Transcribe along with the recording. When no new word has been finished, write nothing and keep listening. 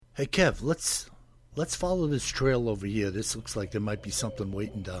Hey Kev, let's follow this trail over here. This looks like there might be something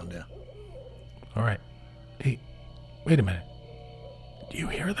waiting down there. All right. Hey, wait a minute. Do you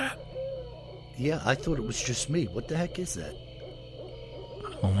hear that? Yeah, I thought it was just me. What the heck is that?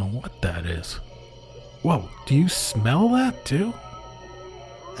 I don't know what that is. Whoa, do you smell that too?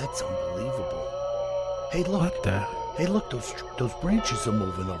 That's unbelievable. Hey, look. What the? Hey, look, those branches are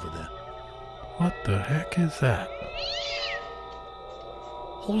moving over there. What the heck is that?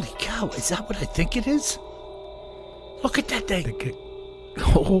 Holy cow, is that what I think it is? Look at that thing.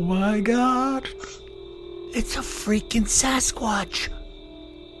 Oh my God. It's a freaking Sasquatch.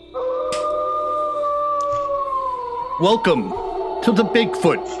 Welcome to the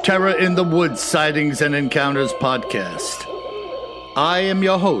Bigfoot Terror in the Woods Sightings and Encounters podcast. I am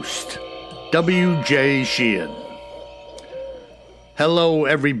your host, W.J. Sheehan. Hello,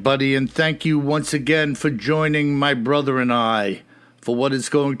 everybody, and thank you once again for joining my brother and I for what is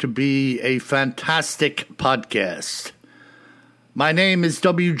going to be a fantastic podcast. My name is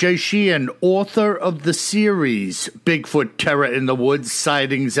W.J. Sheehan, author of the series Bigfoot Terror in the Woods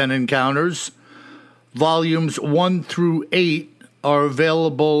Sightings and Encounters. Volumes 1 through 8 are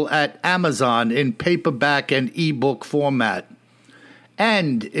available at Amazon in paperback and ebook format.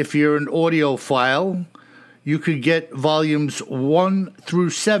 And if you're an audiophile, you could get volumes 1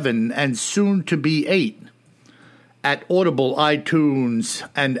 through 7 and soon to be 8 at Audible, iTunes,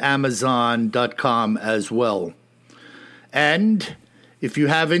 and Amazon.com as well. And if you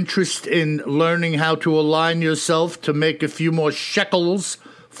have interest in learning how to align yourself to make a few more shekels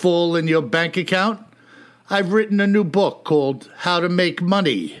fall in your bank account, I've written a new book called How to Make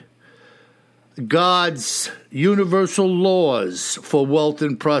Money: God's Universal Laws for Wealth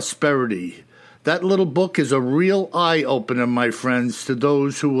and Prosperity. That little book is a real eye-opener, my friends, to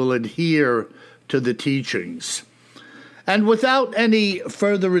those who will adhere to the teachings. And without any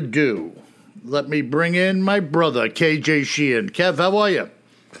further ado, let me bring in my brother, KJ Sheehan. Kev, how are you?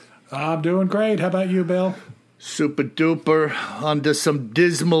 I'm doing great. How about you, Bill? Super duper, under some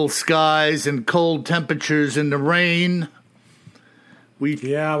dismal skies and cold temperatures in the rain.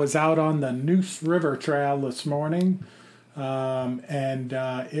 I was out on the Neuse River Trail this morning, and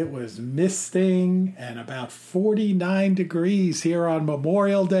it was misting and about 49 degrees here on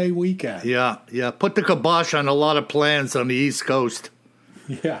Memorial Day weekend. Yeah. Put the kibosh on a lot of plans on the East Coast.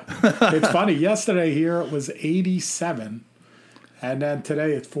 Yeah. It's funny. Yesterday here it was 87, and then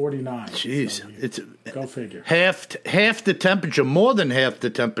today it's 49. Jeez. So go figure. Half the temperature, more than half the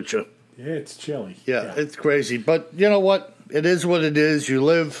temperature. It's chilly. Yeah, it's crazy. But you know what? It is what it is. You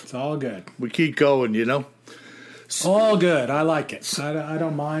live. It's all good. We keep going, you know? All good. I like it. I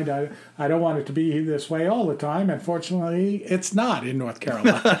don't mind. I don't want it to be this way all the time. Unfortunately, it's not in North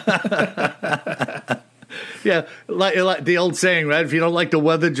Carolina. Yeah, like the old saying, right? If you don't like the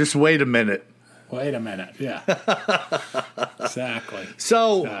weather, just wait a minute. Wait a minute. Yeah. Exactly.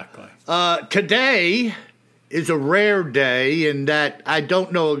 So, today is a rare day in that I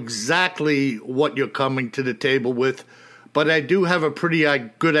don't know exactly what you're coming to the table with, but I do have a pretty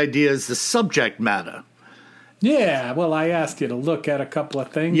good idea as the subject matter. Yeah, well, I asked you to look at a couple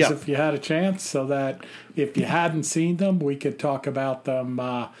of things if you had a chance, so that if you hadn't seen them, we could talk about them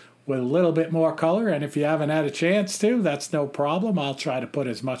with a little bit more color. And if you haven't had a chance to, that's no problem. I'll try to put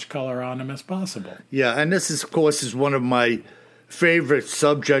as much color on them as possible. Yeah, and this, of course, is one of my favorite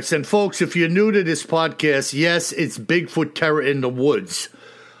subjects. And, folks, if you're new to this podcast, yes, it's Bigfoot Terror in the Woods.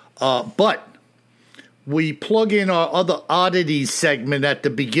 But we plug in our other oddities segment at the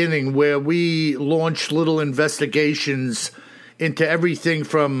beginning where we launch little investigations into everything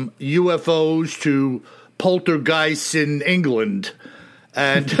from UFOs to poltergeists in England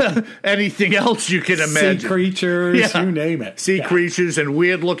and anything else you can imagine. Sea creatures, you name it. Sea creatures and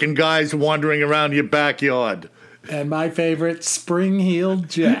weird-looking guys wandering around your backyard. And my favorite, Spring-Heeled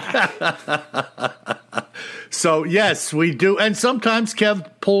Jack. So, yes, we do. And sometimes Kev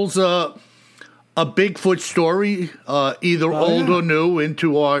pulls a Bigfoot story, either old or new,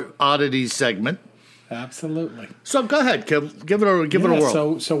 into our oddities segment. Absolutely. So go ahead, Kev. Give it a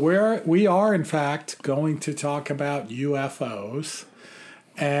whirl. So we are in fact going to talk about UFOs,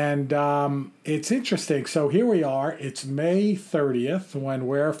 and it's interesting. So here we are. It's May 30th when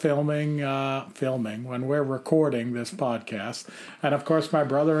we're when we're recording this podcast, and of course my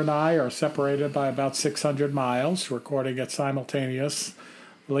brother and I are separated by about 600 miles, recording it simultaneously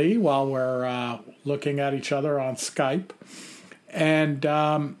while we're looking at each other on Skype. And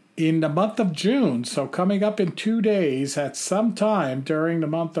in the month of June, so coming up in 2 days, at some time during the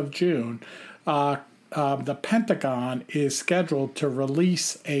month of June, the Pentagon is scheduled to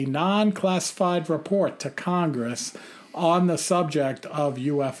release a non-classified report to Congress on the subject of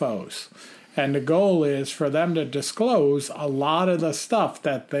UFOs. And the goal is for them to disclose a lot of the stuff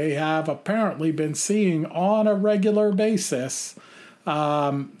that they have apparently been seeing on a regular basis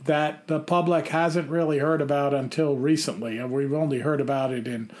that the public hasn't really heard about until recently. And we've only heard about it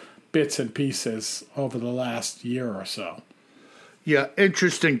in bits and pieces over the last year or so. Yeah,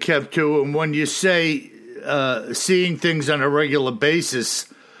 interesting, Kev, too. And when you say seeing things on a regular basis,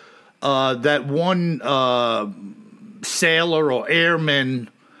 that one sailor or airman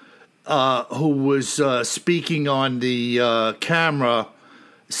who was speaking on the camera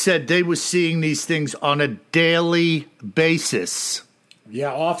said they were seeing these things on a daily basis.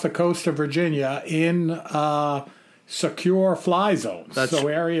 Yeah, off the coast of Virginia in secure fly zones. So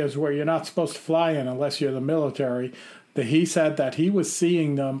areas where you're not supposed to fly in unless you're the military. He said that he was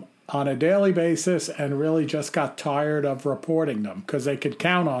seeing them on a daily basis and really just got tired of reporting them because they could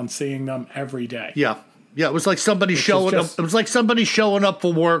count on seeing them every day. Yeah. Yeah, it was like somebody showing up. It was like somebody showing up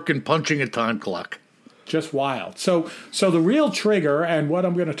for work and punching a time clock. Just wild. So the real trigger, and what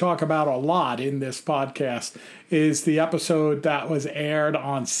I'm going to talk about a lot in this podcast, is the episode that was aired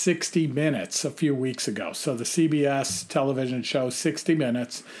on 60 Minutes a few weeks ago. So the CBS television show 60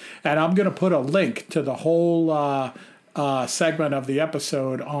 Minutes, and I'm going to put a link to the whole segment of the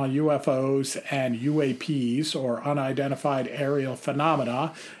episode on UFOs and UAPs, or unidentified aerial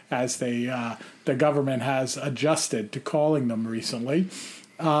phenomena, as the government has adjusted to calling them recently.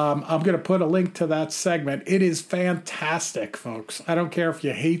 I'm going to put a link to that segment. It is fantastic, folks. I don't care if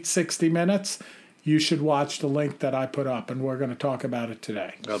you hate 60 Minutes. You should watch the link that I put up, and we're going to talk about it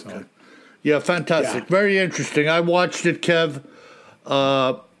today. Okay. So, yeah, fantastic. Yeah. Very interesting. I watched it, Kev.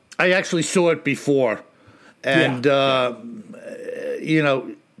 I actually saw it before. And, you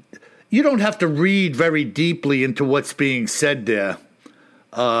know, you don't have to read very deeply into what's being said there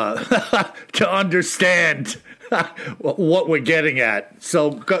to understand what we're getting at.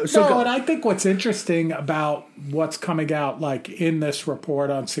 And I think what's interesting about what's coming out, like in this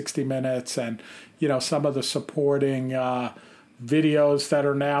report on 60 Minutes, and, you know, some of the supporting videos that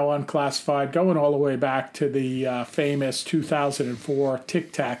are now unclassified, going all the way back to the famous 2004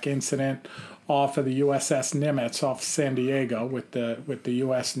 Tic Tac incident off of the USS Nimitz off San Diego with the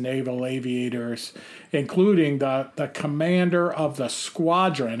U.S. naval aviators, including the commander of the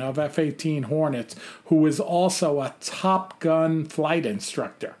squadron of F-18 Hornets, who was also a Top Gun flight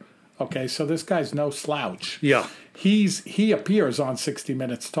instructor. Okay, so this guy's no slouch. Yeah. He appears on 60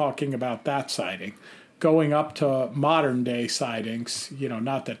 Minutes talking about that sighting, going up to modern day sightings, you know,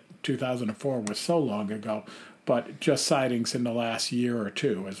 not that 2004 was so long ago, but just sightings in the last year or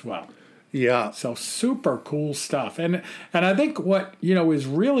two as well. Yeah. So super cool stuff. And I think what, you know, is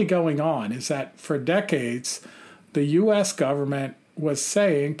really going on is that for decades, the U.S. government was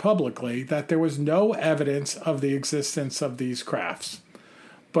saying publicly that there was no evidence of the existence of these crafts.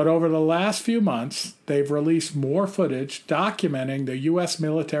 But over the last few months, they've released more footage documenting the U.S.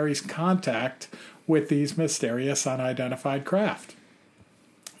 military's contact with these mysterious unidentified craft.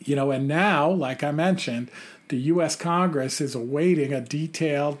 You know, and now, like I mentioned, the U.S. Congress is awaiting a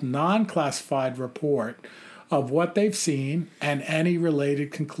detailed, non-classified report of what they've seen and any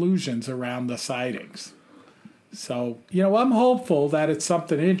related conclusions around the sightings. So, you know, I'm hopeful that it's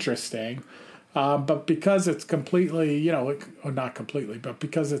something interesting, but because it's completely, you know, or not completely, but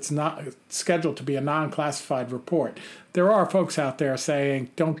because it's not scheduled to be a non-classified report, there are folks out there saying,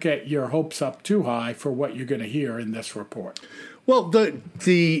 don't get your hopes up too high for what you're going to hear in this report. Well,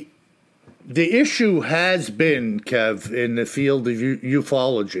 the issue has been, Kev, in the field of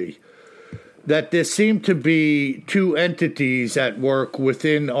ufology, that there seem to be two entities at work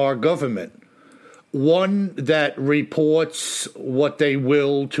within our government. One that reports what they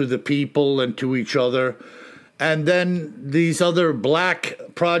will to the people and to each other, and then these other black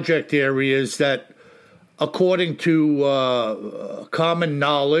project areas that, according to common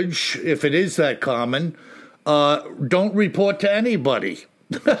knowledge, if it is that common, don't report to anybody.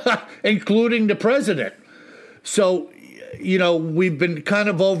 Including the president. So, you know, we've been kind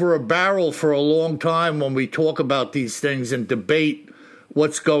of over a barrel for a long time when we talk about these things and debate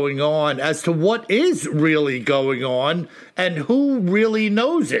what's going on as to what is really going on and who really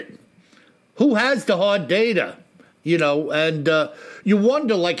knows it. Who has the hard data, you know, and you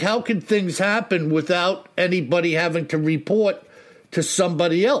wonder, like, how can things happen without anybody having to report to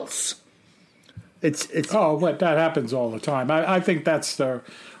somebody else? But that happens all the time. I think that's the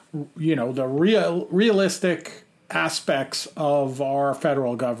realistic aspects of our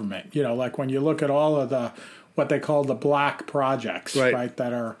federal government. You know, like when you look at all of the what they call the black projects, right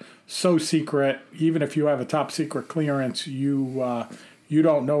that are so secret. Even if you have a top secret clearance, you you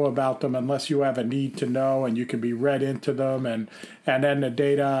don't know about them unless you have a need to know, and you can be read into them, and then the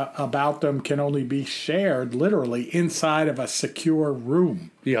data about them can only be shared literally inside of a secure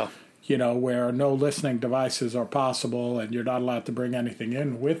room. Yeah. Where no listening devices are possible, and you're not allowed to bring anything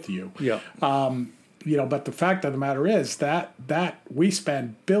in with you. Yeah. But the fact of the matter is that we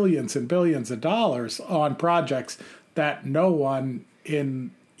spend billions and billions of dollars on projects that no one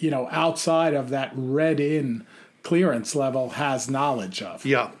in, outside of that read-in clearance level has knowledge of.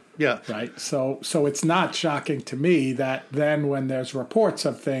 Yeah. Yeah. Right. So it's not shocking to me that then when there's reports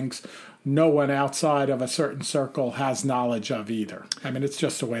of things, no one outside of a certain circle has knowledge of either. I mean, it's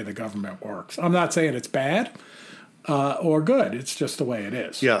just the way the government works. I'm not saying it's bad or good. It's just the way it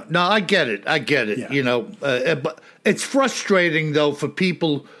is. Yeah. No, I get it. Yeah. But it's frustrating, though, for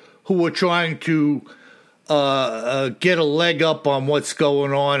people who are trying to get a leg up on what's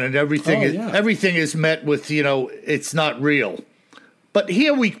going on, and everything is met with, it's not real. But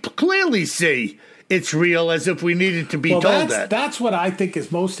here we clearly see it's real, as if we needed to be told that. That's what I think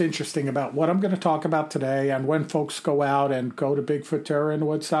is most interesting about what I'm going to talk about today, and when folks go out and go to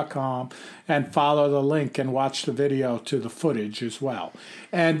BigfootTerrorInTheWoods.com and follow the link and watch the video to the footage as well.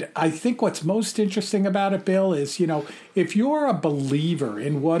 And I think what's most interesting about it, Bill, is, if you're a believer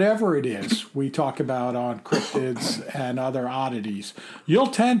in whatever it is we talk about on cryptids and other oddities, you'll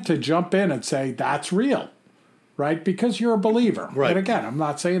tend to jump in and say, that's real. Right? Because you're a believer. Right. And again, I'm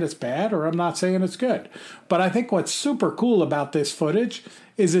not saying it's bad or I'm not saying it's good. But I think what's super cool about this footage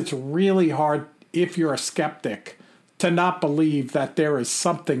is it's really hard, if you're a skeptic, to not believe that there is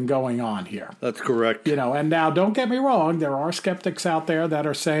something going on here. That's correct. And now don't get me wrong, there are skeptics out there that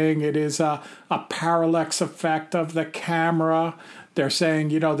are saying it is a parallax effect of the camera. They're saying,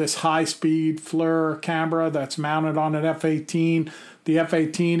 this high-speed FLIR camera that's mounted on an F-18, the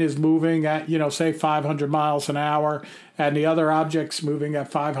F-18 is moving at, say 500 miles an hour, and the other object's moving at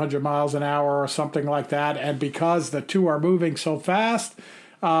 500 miles an hour or something like that. And because the two are moving so fast,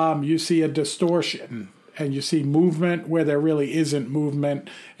 you see a distortion. And you see movement where there really isn't movement.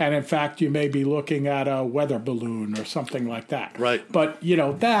 And in fact, you may be looking at a weather balloon or something like that. Right. But,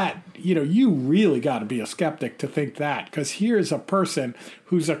 you really got to be a skeptic to think that. Because here's a person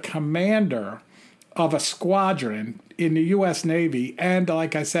who's a commander of a squadron in the U.S. Navy and,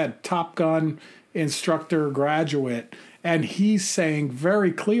 like I said, Top Gun instructor graduate. And he's saying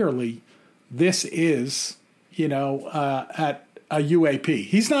very clearly, this is, at a UAP.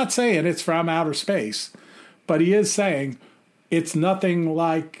 He's not saying it's from outer space, but he is saying it's nothing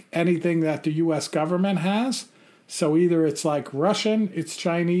like anything that the U.S. government has. So either it's like Russian, it's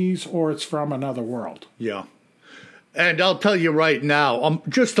Chinese, or it's from another world. Yeah. And I'll tell you right now,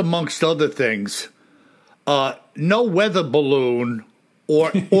 just amongst other things, no weather balloon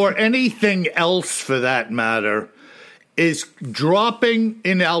or anything else for that matter is dropping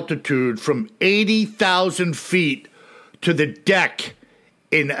in altitude from 80,000 feet to the deck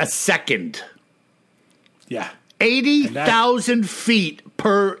in a second. Yeah. 80,000 feet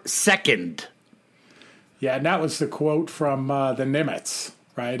per second. Yeah, and that was the quote from the Nimitz,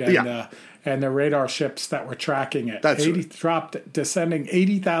 right? And, and the radar ships that were tracking it. That's descending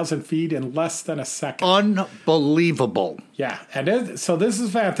 80,000 feet in less than a second. Unbelievable. Yeah, and so this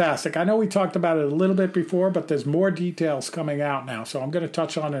is fantastic. I know we talked about it a little bit before, but there's more details coming out now, so I'm going to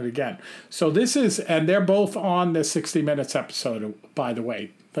touch on it again. So this is, and they're both on the 60 Minutes episode, by the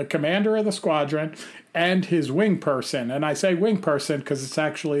way. The commander of the squadron and his wing person. And I say wing person because it's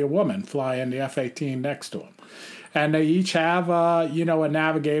actually a woman flying the F-18 next to him. And they each have, a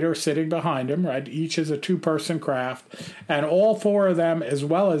navigator sitting behind them, right? Each is a two-person craft. And all four of them, as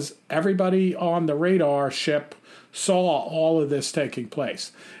well as everybody on the radar ship, saw all of this taking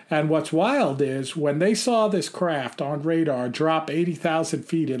place. And what's wild is when they saw this craft on radar drop 80,000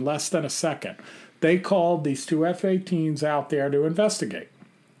 feet in less than a second, they called these two F-18s out there to investigate.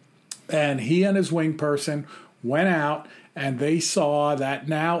 And he and his wing person went out, and they saw that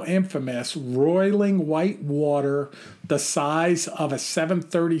now infamous roiling white water the size of a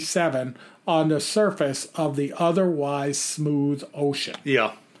 737 on the surface of the otherwise smooth ocean.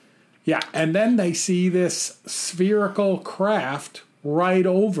 Yeah. Yeah, and then they see this spherical craft right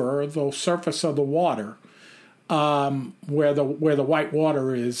over the surface of the water, where the white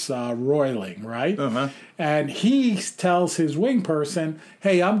water is roiling, right? Uh-huh. And he tells his wing person,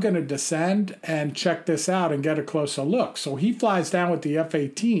 hey, I'm going to descend and check this out and get a closer look. So he flies down with the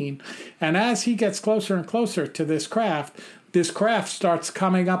F-18, and as he gets closer and closer to this craft starts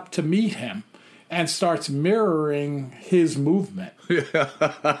coming up to meet him and starts mirroring his movement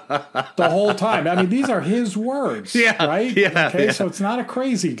the whole time. I mean, these are his words, right? Yeah. Okay, yeah. so it's not a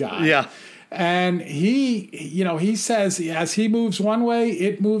crazy guy. Yeah. And he says as he moves one way,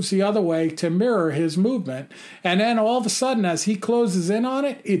 it moves the other way to mirror his movement. And then all of a sudden, as he closes in on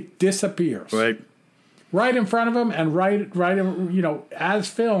it, it disappears. Right in front of him, and right, as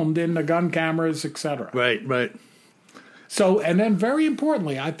filmed in the gun cameras, etc. Right. So, and then very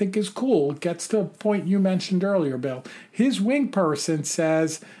importantly, I think is cool, it gets to a point you mentioned earlier, Bill. His wing person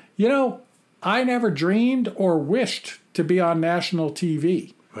says, I never dreamed or wished to be on national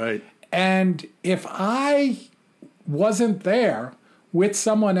TV. Right. And if I wasn't there with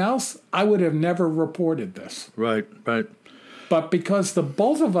someone else, I would have never reported this. Right. But because the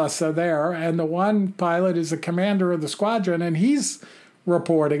both of us are there, and the one pilot is the commander of the squadron, and he's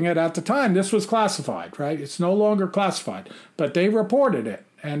reporting it at the time, this was classified, right? It's no longer classified, but they reported it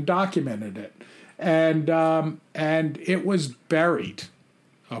and documented it, and it was buried.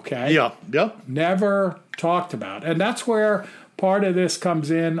 Okay. Yeah. Never talked about, and that's where part of this comes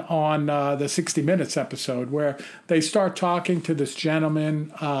in on the 60 Minutes episode, where they start talking to this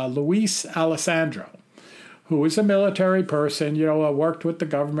gentleman, Luis Alessandro, who is a military person, worked with the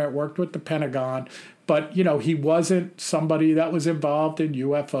government, worked with the Pentagon, but, he wasn't somebody that was involved in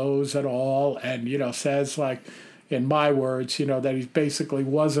UFOs at all, and, says, like, in my words, that he basically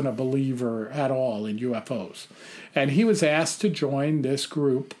wasn't a believer at all in UFOs. And he was asked to join this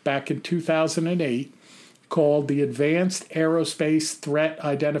group back in 2008 called the Advanced Aerospace Threat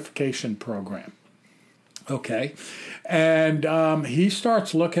Identification Program. Okay. And he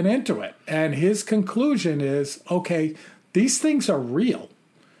starts looking into it. And his conclusion is, okay, these things are real.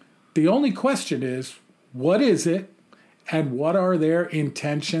 The only question is, what is it and what are their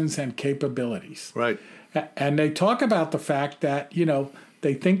intentions and capabilities? Right. And they talk about the fact that,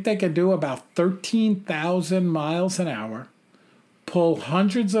 they think they can do about 13,000 miles an hour, pull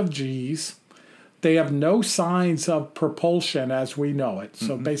hundreds of Gs. They have no signs of propulsion as we know it.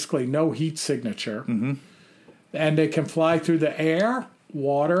 So basically no heat signature. Mm-hmm. And they can fly through the air,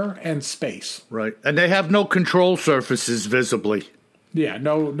 water, and space. Right. And they have no control surfaces visibly. Yeah,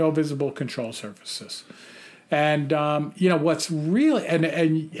 no visible control surfaces. And, what's really, and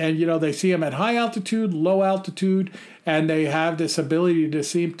they see them at high altitude, low altitude, and they have this ability to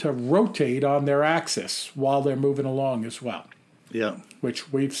seem to rotate on their axis while they're moving along as well. Yeah.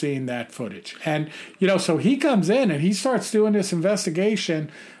 Which we've seen that footage. And, so he comes in and he starts doing this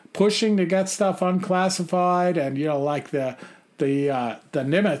investigation, pushing to get stuff unclassified, and, like the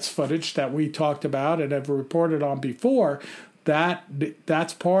Nimitz footage that we talked about and have reported on before,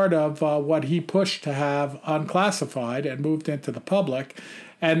 that's part of what he pushed to have unclassified and moved into the public.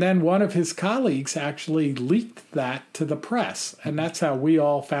 And then one of his colleagues actually leaked that to the press. And that's how we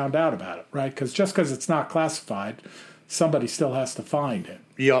all found out about it, right? Because just because it's not classified, somebody still has to find it.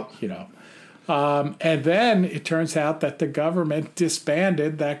 Yep. And then it turns out that the government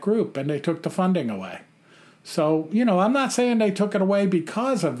disbanded that group and they took the funding away. So, I'm not saying they took it away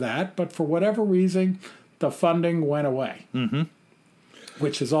because of that, but for whatever reason, the funding went away,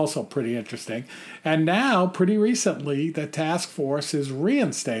 which is also pretty interesting. And now, pretty recently, the task force is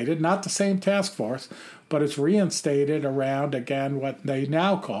reinstated, not the same task force, but it's reinstated around, again, what they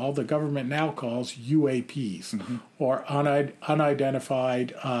now call, the government now calls UAPs, or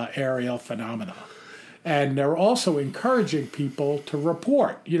unidentified aerial phenomena. And they're also encouraging people to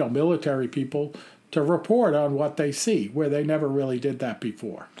report, military people, to report on what they see, where they never really did that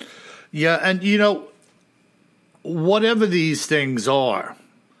before. Yeah, and, whatever these things are,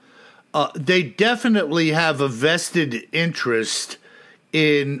 they definitely have a vested interest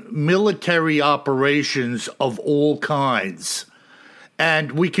in military operations of all kinds.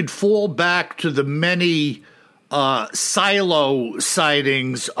 And we could fall back to the many silo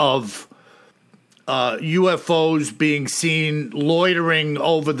sightings of UFOs being seen loitering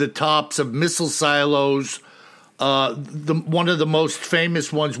over the tops of missile silos. One of the most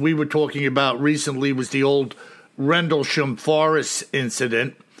famous ones we were talking about recently was the old Rendlesham Forest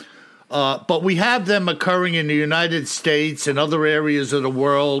incident. But we have them occurring in the United States and other areas of the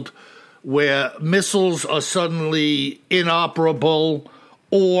world where missiles are suddenly inoperable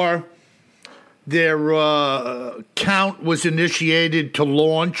or their count was initiated to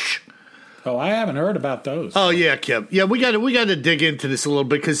launch. Oh, I haven't heard about those. Oh, yeah, Kim. Yeah, we got to dig into this a little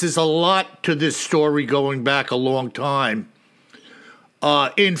bit because there's a lot to this story going back a long time.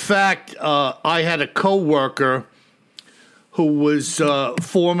 In fact, I had a coworker who was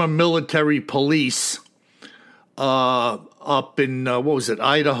former military police up in,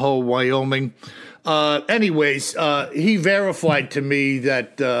 Idaho, Wyoming. Anyways, he verified to me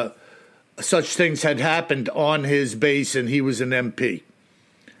that such things had happened on his base, and he was an MP.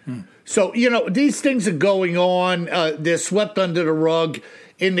 So, these things are going on. They're swept under the rug.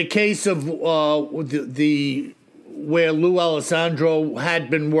 in the case of the where Lou Alessandro had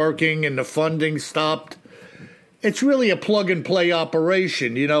been working and the funding stopped, it's really a plug-and-play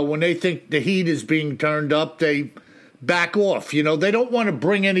operation. You know, when they think the heat is being turned up, they back off. You know, they don't want to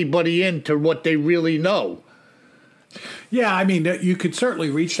bring anybody into what they really know. Yeah, I mean, you could certainly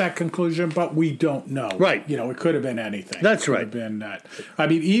reach that conclusion, but we don't know. Right. You know, it could have been anything. That's right. It could have been that. I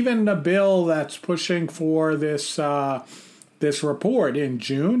mean, even the bill that's pushing for this this report in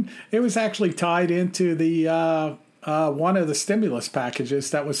June, it was actually tied into the one of the stimulus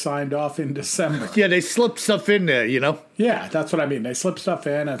packages that was signed off in December. Yeah, they slip stuff in there, you know? Yeah, that's what I mean. They slip stuff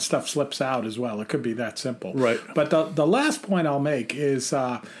in and stuff slips out as well. It could be that simple. Right. But the last point I'll make is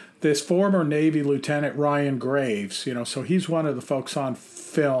this former Navy Lieutenant Ryan Graves, you know, so he's one of the folks on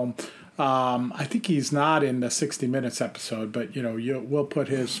film. I think he's not in the 60 Minutes episode, but, you know, we'll put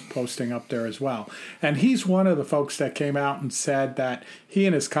his posting up there as well. And he's one of the folks that came out and said that he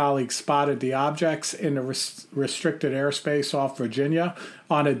and his colleagues spotted the objects in the restricted airspace off Virginia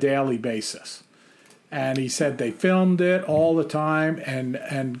on a daily basis. And he said they filmed it all the time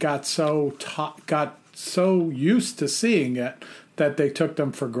and got so used to seeing it that they took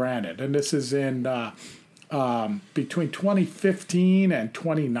them for granted. And this is in between 2015 and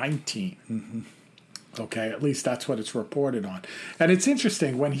 2019. Mm-hmm. Okay, at least that's what it's reported on. And it's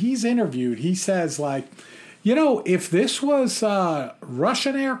interesting, when he's interviewed, he says, like, you know, if this was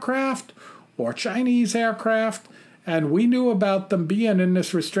Russian aircraft or Chinese aircraft and we knew about them being in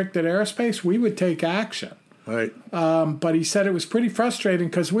this restricted airspace, we would take action. Right. But he said it was pretty frustrating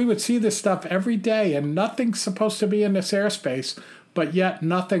because we would see this stuff every day and nothing's supposed to be in this airspace, but yet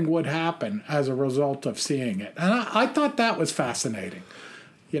nothing would happen as a result of seeing it. And I thought that was fascinating.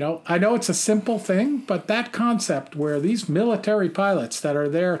 You know, I know it's a simple thing, but that concept where these military pilots that are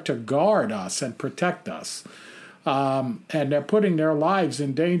there to guard us and protect us, and they're putting their lives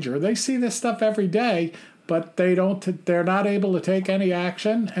in danger, they see this stuff every day, but they're not able to take any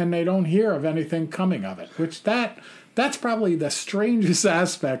action and they don't hear of anything coming of it, which that's probably the strangest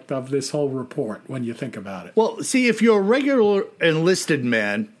aspect of this whole report when you think about it. Well, see, if you're a regular enlisted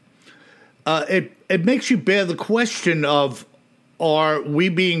man, it makes you bear the question of, are we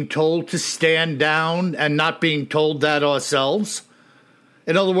being told to stand down and not being told that ourselves?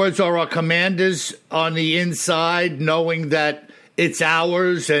 In other words, are our commanders on the inside knowing that it's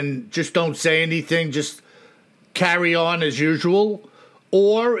ours and just don't say anything, just carry on as usual?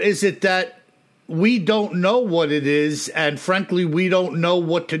 Or is it that we don't know what it is, and frankly, we don't know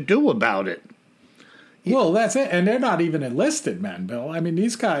what to do about it? Well, that's it. And they're not even enlisted men, Bill. I mean,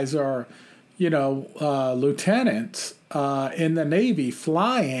 these guys are, you know, lieutenants in the Navy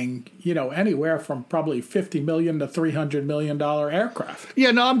flying, you know, anywhere from probably $50 million to $300 million aircraft.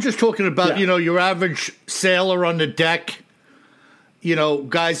 Yeah, no, I'm just talking about, you know, your average sailor on the deck, you know,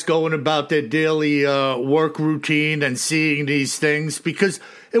 guys going about their daily work routine and seeing these things, because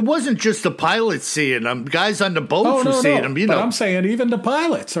it wasn't just the pilots seeing them. Guys on the boats were seeing them, you know. But I'm saying even the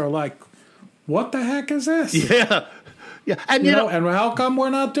pilots are like, what the heck is this? Yeah. Yeah. And, you know, and how come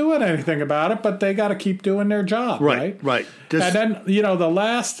we're not doing anything about it, but they got to keep doing their job, right? Right. And then, you know, the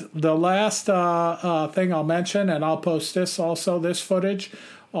last thing I'll mention, and I'll post this also, this footage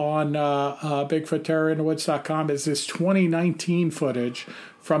on BigfootTerrorInTheWoods.com, is this 2019 footage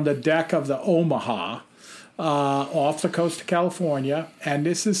from the deck of the Omaha off the coast of California. And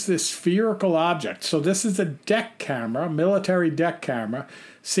this is this spherical object. So this is a deck camera, military deck camera,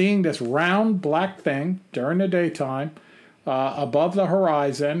 seeing this round black thing during the daytime above the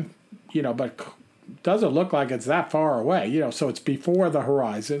horizon, you know, but doesn't look like it's that far away, you know, so it's before the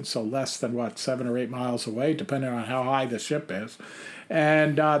horizon, so less than, 7 or 8 miles away, depending on how high the ship is.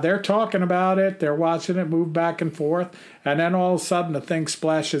 And they're talking about it, they're watching it move back and forth, and then all of a sudden the thing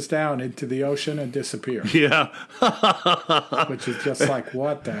splashes down into the ocean and disappears. Yeah. Which is just like,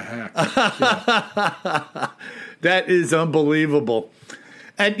 what the heck? Yeah. That is unbelievable.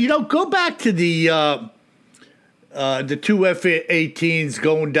 And, you know, go back to the two F-18s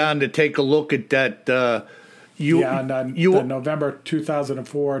going down to take a look at that. The November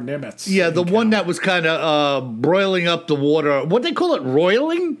 2004 Nimitz. Yeah, the one that was kind of broiling up the water. What they call it,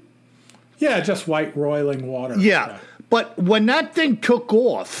 roiling? Yeah, just white roiling water. Yeah, but when that thing took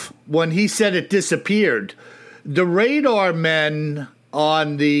off, when he said it disappeared, the radar men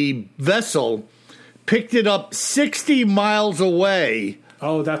on the vessel picked it up 60 miles away.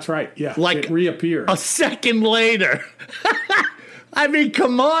 Oh, that's right. Yeah, like it reappeared a second later. I mean,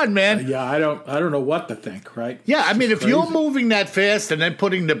 come on, man. Yeah, I don't know what to think, right? Yeah, I mean, if you're moving that fast and then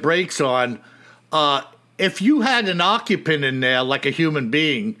putting the brakes on, if you had an occupant in there, like a human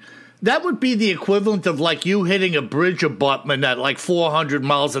being, That would be the equivalent of like you hitting a bridge abutment at like 400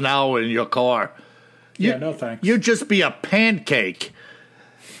 miles an hour in your car. Yeah, no thanks. You'd just be a pancake.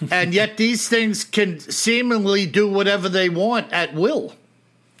 And yet these things can seemingly do whatever they want at will.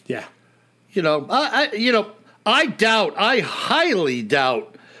 Yeah. I highly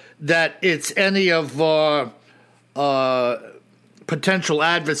doubt that it's any of our potential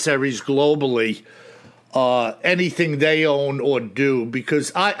adversaries globally, anything they own or do,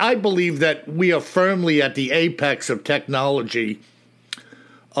 because I believe that we are firmly at the apex of technology,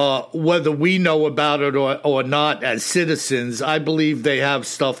 whether we know about it or not as citizens. I believe they have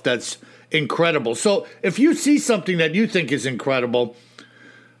stuff that's incredible. So if you see something that you think is incredible,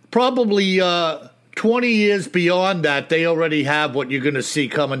 probably 20 years beyond that, they already have what you're going to see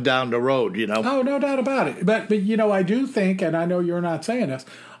coming down the road, Oh, no doubt about it. But I do think, and I know you're not saying this,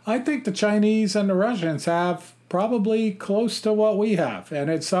 I think the Chinese and the Russians have probably close to what we have. And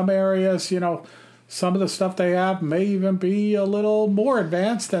in some areas, some of the stuff they have may even be a little more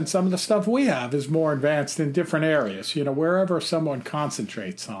advanced, and some of the stuff we have is more advanced in different areas, wherever someone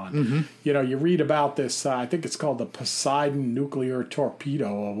concentrates on. Mm-hmm. You read about this, I think it's called the Poseidon nuclear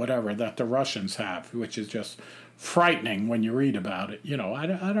torpedo or whatever that the Russians have, which is just frightening when you read about it. I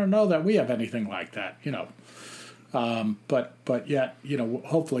don't know that we have anything like that, but yet,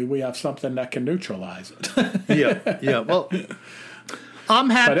 hopefully we have something that can neutralize it. Yeah. Well, I'm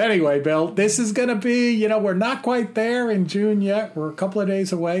happy. But anyway, Bill, this is going to be, we're not quite there in June yet. We're a couple of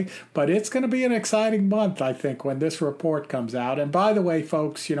days away, but it's going to be an exciting month, I think, when this report comes out. And by the way,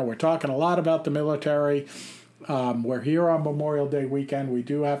 folks, we're talking a lot about the military. We're here on Memorial Day weekend. We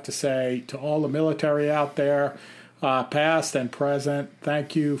do have to say to all the military out there, past and present,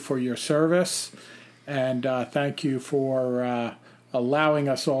 thank you for your service. And thank you for allowing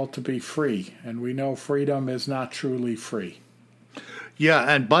us all to be free. And we know freedom is not truly free.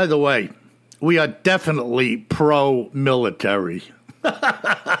 Yeah, and by the way, we are definitely pro-military.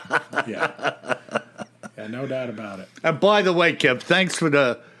 Yeah, no doubt about it. And by the way, Kev, thanks for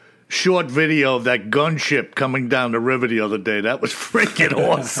the short video of that gunship coming down the river the other day. That was freaking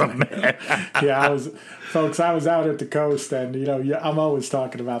awesome, man. Yeah, I was out at the coast, and I'm always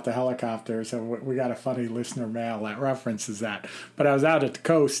talking about the helicopters, and we got a funny listener mail that references that. But I was out at the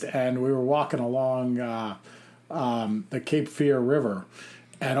coast, and we were walking along the Cape Fear River,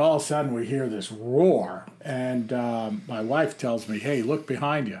 and all of a sudden we hear this roar, and my wife tells me, "Hey, look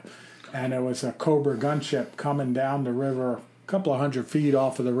behind you," and it was a Cobra gunship coming down the river, a couple of 100 feet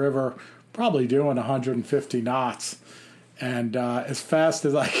off of the river, probably doing 150 knots. And as fast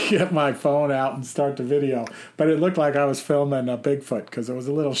as I could get my phone out and start the video, but it looked like I was filming a Bigfoot because it was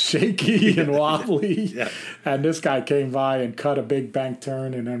a little shaky and wobbly. Yeah. And this guy came by and cut a big bank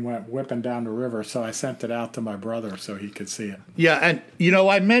turn and then went whipping down the river. So I sent it out to my brother so he could see it. Yeah, and,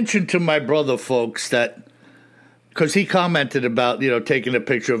 I mentioned to my brother, folks, that because he commented about, taking a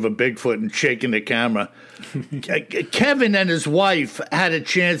picture of a Bigfoot and shaking the camera. Kevin and his wife had a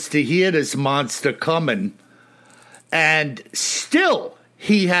chance to hear this monster coming. And still,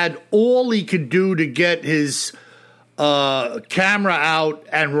 he had all he could do to get his camera out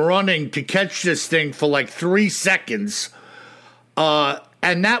and running to catch this thing for like 3 seconds. And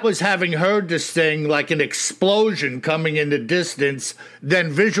that was having heard this thing like an explosion coming in the distance,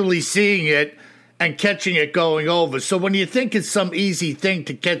 then visually seeing it and catching it going over. So when you think it's some easy thing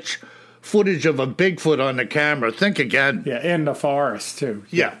to catch footage of a Bigfoot on the camera, think again. Yeah, in the forest, too.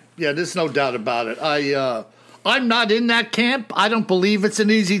 Yeah, there's no doubt about it. I'm not in that camp. I don't believe it's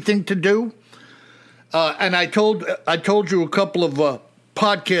an easy thing to do. And I told you a couple of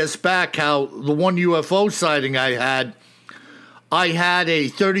podcasts back how the one UFO sighting I had a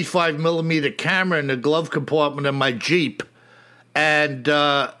 35 millimeter camera in the glove compartment of my Jeep and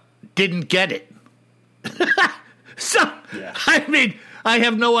didn't get it. So, yeah. I mean, I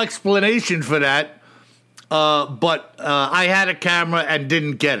have no explanation for that. But I had a camera and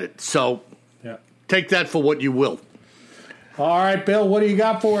didn't get it. So. Take that for what you will. All right, Bill, what do you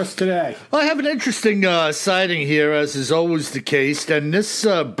got for us today? I have an interesting sighting here, as is always the case, and this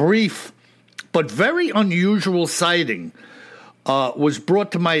brief but very unusual sighting was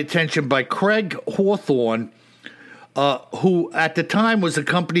brought to my attention by Craig Hawthorne, who at the time was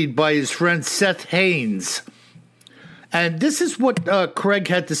accompanied by his friend Seth Haynes. And this is what Craig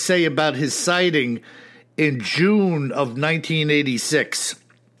had to say about his sighting in June of 1986.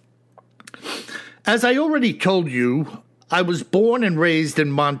 As I already told you, I was born and raised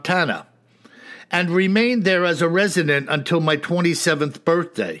in Montana and remained there as a resident until my 27th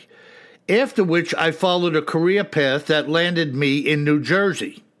birthday, after which I followed a career path that landed me in New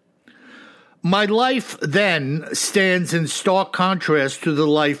Jersey. My life then stands in stark contrast to the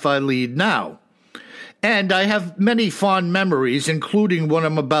life I lead now. And I have many fond memories, including what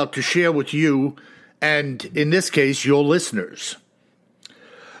I'm about to share with you, and in this case, your listeners.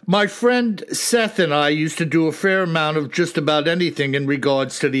 My friend Seth and I used to do a fair amount of just about anything in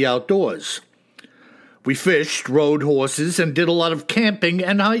regards to the outdoors. We fished, rode horses, and did a lot of camping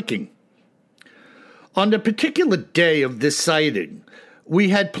and hiking. On the particular day of this sighting, we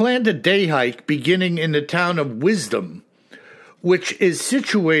had planned a day hike beginning in the town of Wisdom, which is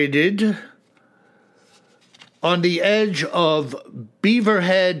situated on the edge of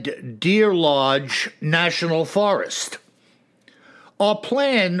Beaverhead Deer Lodge National Forest. Our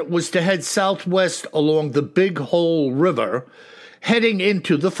plan was to head southwest along the Big Hole River, heading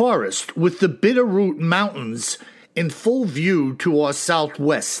into the forest, with the Bitterroot Mountains in full view to our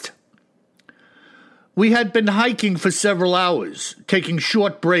southwest. We had been hiking for several hours, taking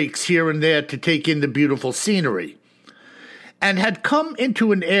short breaks here and there to take in the beautiful scenery, and had come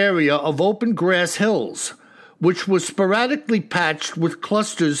into an area of open grass hills, which was sporadically patched with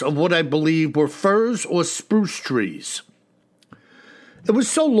clusters of what I believe were firs or spruce trees. It was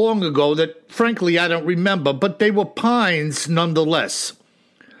so long ago that, frankly, I don't remember, but they were pines nonetheless.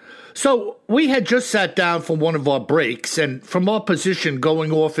 So we had just sat down for one of our breaks, and from our position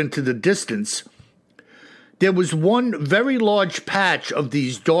going off into the distance, there was one very large patch of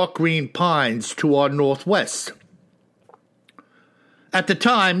these dark green pines to our northwest. At the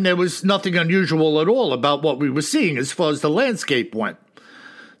time, there was nothing unusual at all about what we were seeing as far as the landscape went,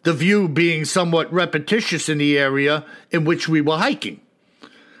 the view being somewhat repetitious in the area in which we were hiking.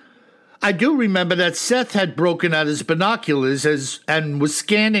 I do remember that Seth had broken out his binoculars and was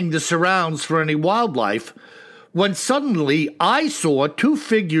scanning the surrounds for any wildlife, when suddenly I saw two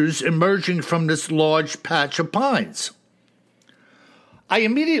figures emerging from this large patch of pines. I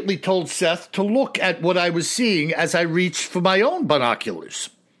immediately told Seth to look at what I was seeing as I reached for my own binoculars.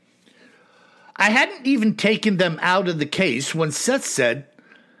 I hadn't even taken them out of the case when Seth said,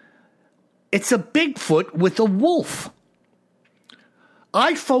 "It's a Bigfoot with a wolf."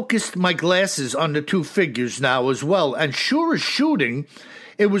 I focused my glasses on the two figures now as well, and sure as shooting,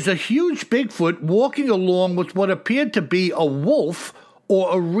 it was a huge Bigfoot walking along with what appeared to be a wolf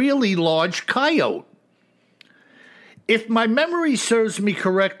or a really large coyote. If my memory serves me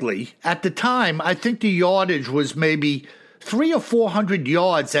correctly, at the time I think the yardage was maybe 300 or 400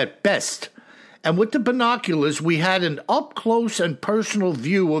 yards at best, and with the binoculars we had an up-close and personal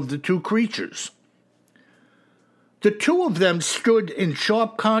view of the two creatures. The two of them stood in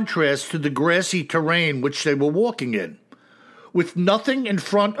sharp contrast to the grassy terrain which they were walking in, with nothing in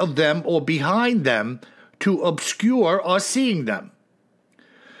front of them or behind them to obscure our seeing them.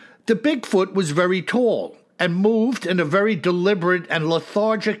 The Bigfoot was very tall and moved in a very deliberate and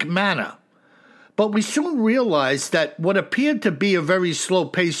lethargic manner, but we soon realized that what appeared to be a very slow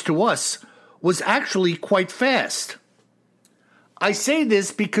pace to us was actually quite fast. I say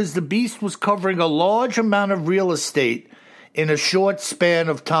this because the beast was covering a large amount of real estate in a short span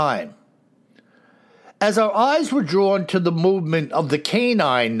of time. As our eyes were drawn to the movement of the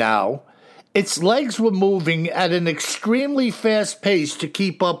canine now, its legs were moving at an extremely fast pace to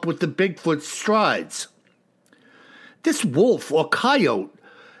keep up with the Bigfoot's strides. This wolf or coyote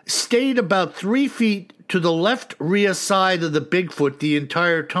stayed about 3 feet to the left rear side of the Bigfoot the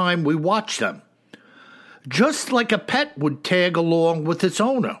entire time we watched them, just like a pet would tag along with its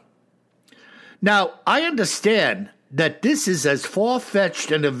owner. Now, I understand that this is as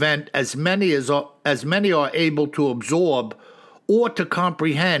far-fetched an event as many are able to absorb or to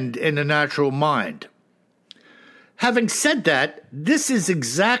comprehend in the natural mind. Having said that, this is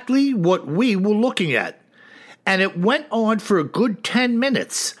exactly what we were looking at, and it went on for a good 10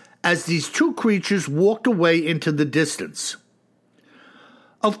 minutes as these two creatures walked away into the distance.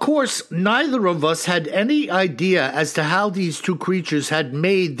 Of course, neither of us had any idea as to how these two creatures had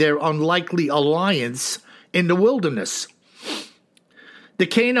made their unlikely alliance in the wilderness. The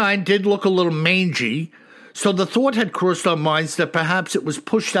canine did look a little mangy, so the thought had crossed our minds that perhaps it was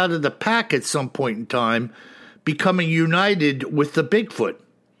pushed out of the pack at some point in time, becoming united with the Bigfoot.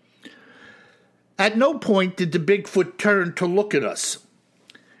 At no point did the Bigfoot turn to look at us.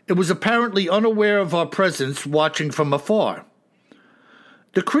 It was apparently unaware of our presence, watching from afar.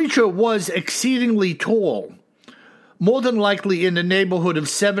 The creature was exceedingly tall, more than likely in the neighborhood of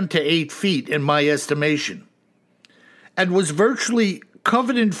 7 to 8 feet in my estimation, and was virtually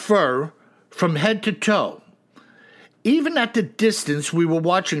covered in fur from head to toe. Even at the distance we were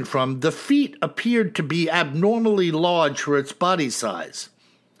watching from, the feet appeared to be abnormally large for its body size,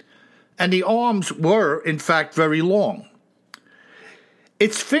 and the arms were, in fact, very long.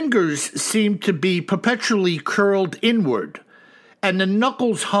 Its fingers seemed to be perpetually curled inward, and the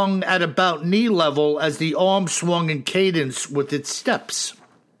knuckles hung at about knee level as the arm swung in cadence with its steps.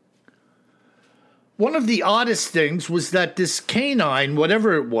 One of the oddest things was that this canine,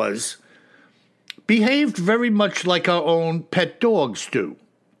 whatever it was, behaved very much like our own pet dogs do.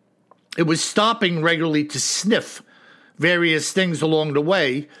 It was stopping regularly to sniff various things along the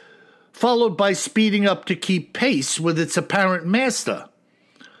way, followed by speeding up to keep pace with its apparent master.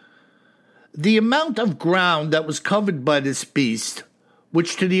 The amount of ground that was covered by this beast,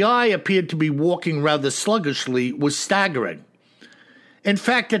 which to the eye appeared to be walking rather sluggishly, was staggering. In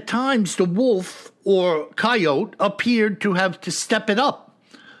fact, at times the wolf or coyote appeared to have to step it up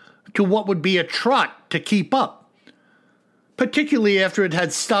to what would be a trot to keep up, particularly after it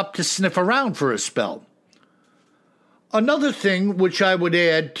had stopped to sniff around for a spell. Another thing which I would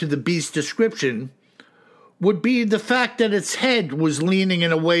add to the beast's description would be the fact that its head was leaning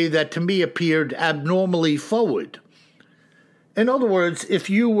in a way that to me appeared abnormally forward. In other words,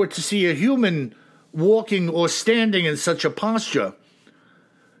 if you were to see a human walking or standing in such a posture,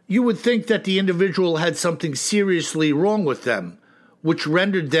 you would think that the individual had something seriously wrong with them, which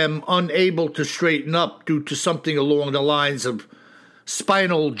rendered them unable to straighten up due to something along the lines of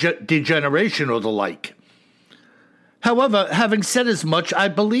spinal degeneration or the like. However, having said as much, I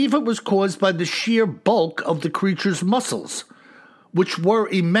believe it was caused by the sheer bulk of the creature's muscles, which were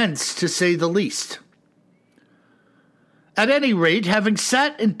immense to say the least. At any rate, having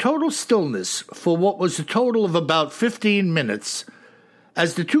sat in total stillness for what was a total of about 15 minutes,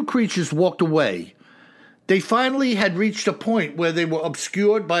 as the two creatures walked away, they finally had reached a point where they were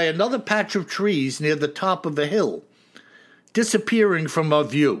obscured by another patch of trees near the top of a hill, disappearing from our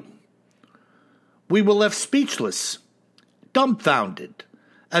view. We were left speechless, dumbfounded,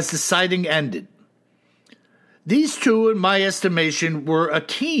 as the sighting ended. These two, in my estimation, were a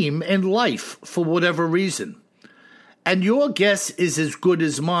team in life for whatever reason, and your guess is as good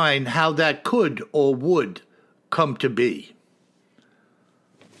as mine how that could or would come to be.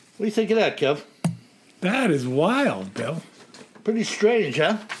 What do you think of that, Kev? That is wild, Bill. Pretty strange,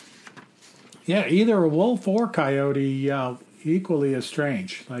 huh? Yeah, either a wolf or coyote, equally as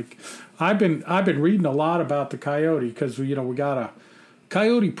strange. Like, I've been reading a lot about the coyote because we got a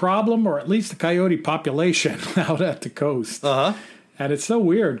coyote problem, or at least a coyote population out at the coast. Uh-huh. And it's so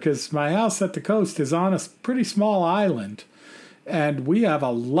weird because my house at the coast is on a pretty small island, and we have a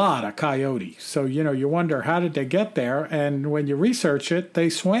lot of coyotes. So, you wonder, how did they get there? And when you research it,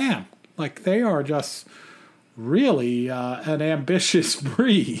 they swam. Like, they are just really an ambitious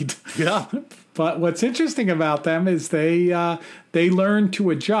breed. Yeah. But what's interesting about them is they learn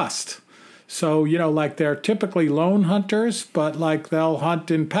to adjust. So, like, they're typically lone hunters, but like they'll hunt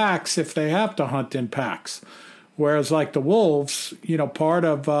in packs if they have to hunt in packs. Whereas like the wolves, part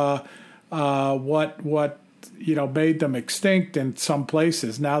of what made them extinct in some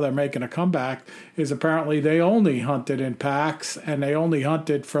places, now they're making a comeback, is apparently they only hunted in packs, and they only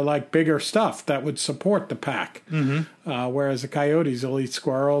hunted for like bigger stuff that would support the pack. Mm-hmm. Whereas the coyotes will eat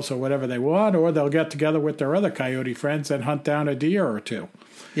squirrels or whatever they want, or they'll get together with their other coyote friends and hunt down a deer or two.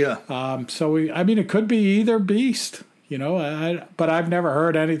 Yeah. So it could be either beast, but I've never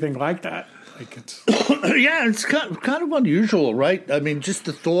heard anything like that. Like, it's yeah, it's kind of unusual, right? I mean, just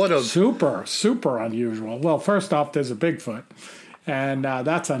the thought of super unusual. Well, first off, there's a Bigfoot, and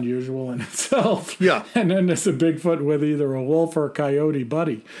that's unusual in itself. Yeah. And then there's a Bigfoot with either a wolf or a coyote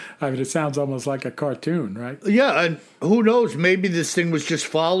buddy. I mean, it sounds almost like a cartoon, right? Yeah, and who knows? Maybe this thing was just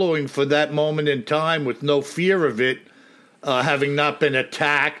following for that moment in time with no fear of it. Having not been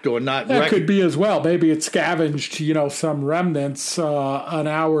attacked or not... That could be as well. Maybe it scavenged, some remnants an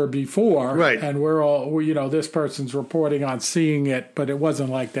hour before. Right. And we're all, this person's reporting on seeing it, but it wasn't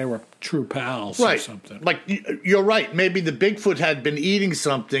like they were true pals right. or something. Like, you're right. Maybe the Bigfoot had been eating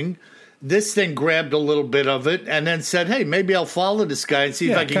something. This thing grabbed a little bit of it and then said, hey, maybe I'll follow this guy and see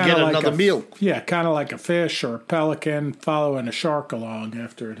if I can get like another meal. Yeah, kind of like a fish or a pelican following a shark along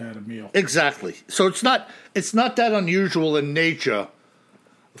after it had a meal. Exactly. So it's not that unusual in nature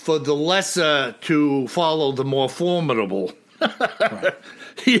for the lesser to follow the more formidable, Right.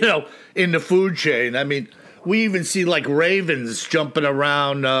 in the food chain. I mean, we even see like ravens jumping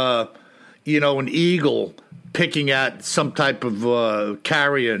around, an eagle picking at some type of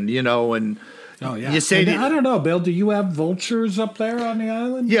carrion, and oh yeah. You say I don't know, Bill. Do you have vultures up there on the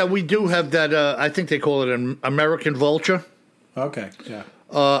island? Yeah, we do have that. I think they call it an American vulture. Okay, yeah.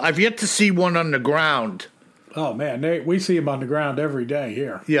 I've yet to see one on the ground. Oh man, we see them on the ground every day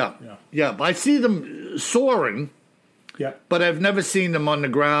here. Yeah. I see them soaring. Yep. But I've never seen them on the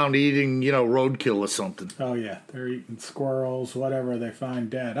ground eating, roadkill or something. Oh, yeah. They're eating squirrels, whatever they find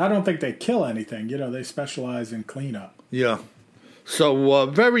dead. I don't think they kill anything. They specialize in cleanup. Yeah. So,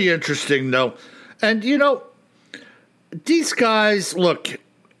 very interesting, though. And, these guys, look,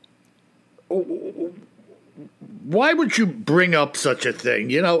 why would you bring up such a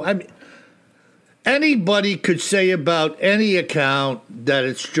thing? Anybody could say about any account that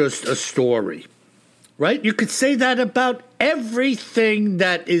it's just a story, right? You could say that about everything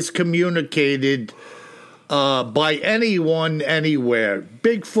that is communicated by anyone, anywhere.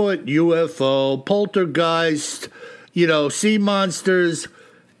 Bigfoot, UFO, poltergeist, sea monsters.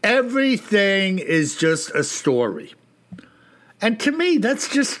 Everything is just a story. And to me, that's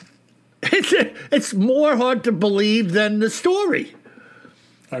just, it's more hard to believe than the story.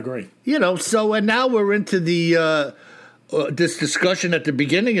 I agree. And now we're into the this discussion at the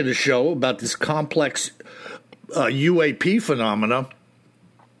beginning of the show about this complex UAP phenomena.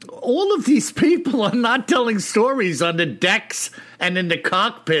 All of these people are not telling stories on the decks and in the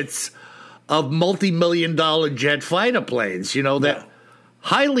cockpits of multi-million-dollar jet fighter planes. They're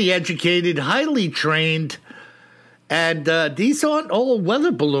highly educated, highly trained, and these aren't all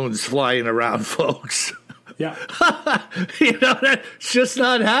weather balloons flying around, folks. Yeah. That's just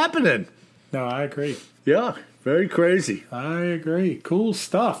not happening. No, I agree. Yeah, very crazy. I agree. Cool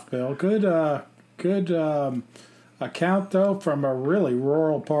stuff, Bill. Good account, though, from a really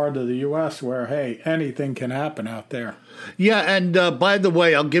rural part of the U.S. where, hey, anything can happen out there. Yeah, and by the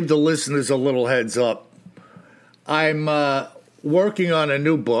way, I'll give the listeners a little heads up. I'm working on a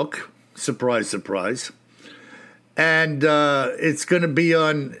new book, surprise, surprise, and it's going to be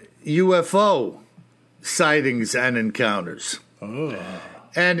on UFO sightings and encounters. Oh.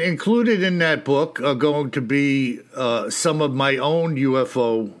 And included in that book are going to be some of my own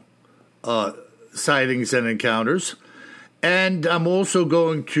UFO sightings and encounters. And I'm also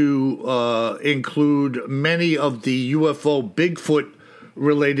going to include many of the UFO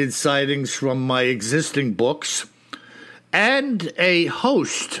Bigfoot-related sightings from my existing books and a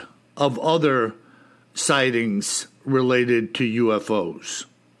host of other sightings related to UFOs.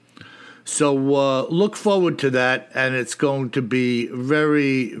 So look forward to that, and it's going to be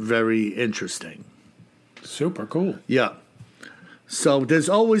very, very interesting. Super cool. Yeah. So there's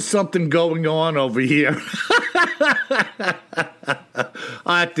always something going on over here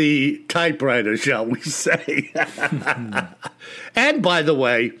at the typewriter, shall we say. And by the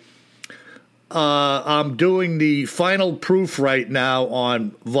way, I'm doing the final proof right now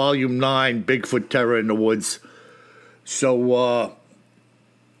on Volume 9, Bigfoot Terror in the Woods. So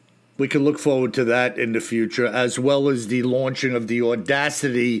we can look forward to that in the future, as well as the launching of the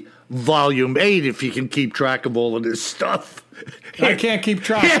Audacity Volume 8, if you can keep track of all of this stuff. I can't keep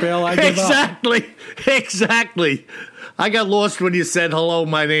track, Bill. I give up. Exactly. I got lost when you said, hello,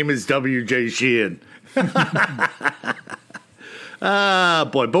 my name is W.J. Sheehan. Boy,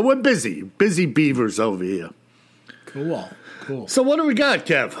 but we're busy. Busy beavers over here. Cool. So what do we got,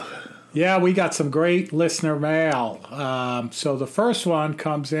 Kev? Yeah, we got some great listener mail. So the first one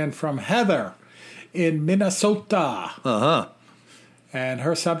comes in from Heather in Minnesota. Uh-huh. And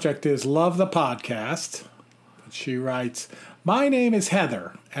her subject is Love the Podcast. She writes, my name is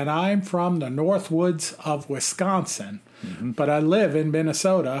Heather, and I'm from the North Woods of Wisconsin, but I live in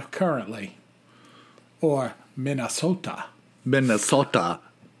Minnesota currently. Or Minnesota. Minnesota.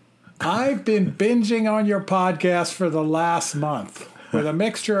 I've been binging on your podcast for the last month with a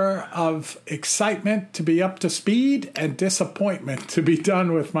mixture of excitement to be up to speed and disappointment to be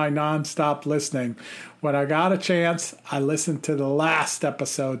done with my nonstop listening. When I got a chance, I listened to the last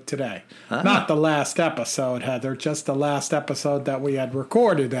episode today. Not the last episode, Heather, just the last episode that we had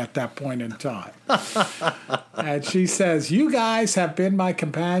recorded at that point in time. And she says, you guys have been my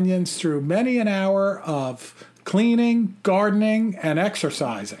companions through many an hour of cleaning, gardening, and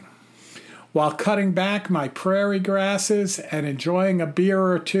exercising, while cutting back my prairie grasses and enjoying a beer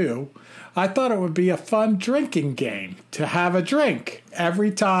or two. I thought it would be a fun drinking game to have a drink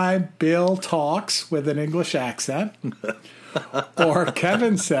every time Bill talks with an English accent. Or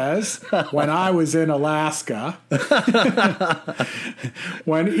Kevin says, when I was in Alaska.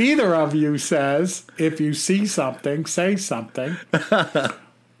 When either of you says, if you see something, say something.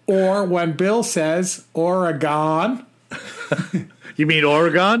 Or when Bill says, Oregon. You mean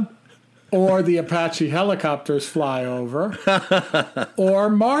Oregon? Or the Apache helicopters fly over. Or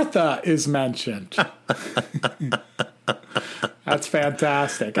Martha is mentioned. That's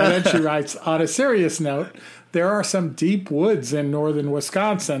fantastic. And then she writes, on a serious note, there are some deep woods in northern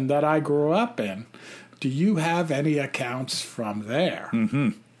Wisconsin that I grew up in. Do you have any accounts from there?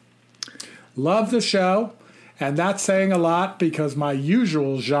 Mm-hmm. Love the show And that's saying a lot because my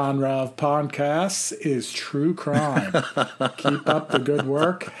usual genre of podcasts is true crime. Keep up the good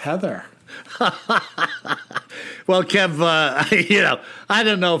work, Heather. Well, Kev, I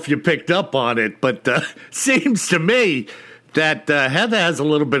don't know if you picked up on it, but seems to me that Heather has a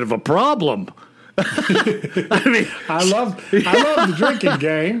little bit of a problem. I love the drinking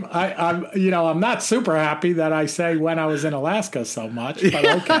game. I'm not super happy that I say when I was in Alaska so much, but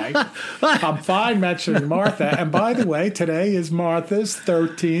okay. I'm fine mentioning Martha. And by the way, today is Martha's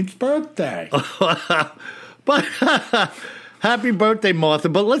 13th birthday. But happy birthday, Martha.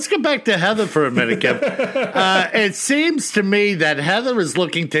 But let's get back to Heather for a minute, Kev. It seems to me that Heather is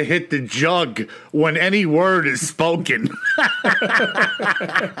looking to hit the jug when any word is spoken.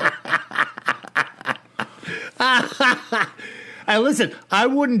 And listen, I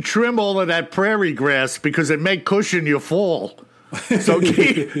wouldn't trim all of that prairie grass because it may cushion your fall. So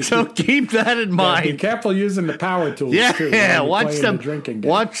keep that in mind. Yeah, be careful using the power tools. Too, watch them.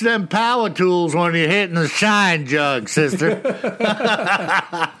 Watch them power tools when you're hitting the shine jug, sister.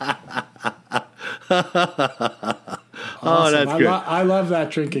 Awesome. Oh, that's good. I love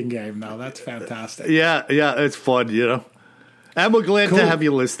that drinking game, though. That's fantastic. Yeah, it's fun, And we're glad to have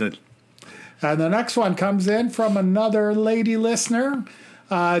you listening. And the next one comes in from another lady listener,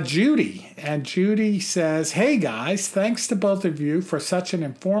 Judy. And Judy says, "Hey guys, thanks to both of you for such an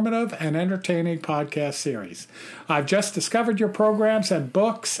informative and entertaining podcast series. I've just discovered your programs and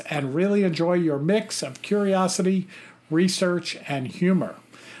books and really enjoy your mix of curiosity, research, and humor.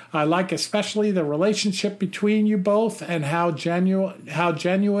 I like especially the relationship between you both and how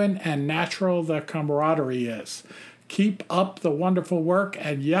genuine and natural the camaraderie is. Keep up the wonderful work,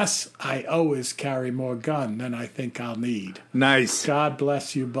 and yes, I always carry more gun than I think I'll need. Nice. God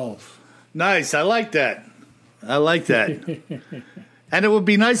bless you both." Nice. I like that. And it would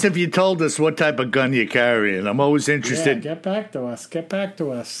be nice if you told us what type of gun you're carrying. I'm always interested. Yeah, get back to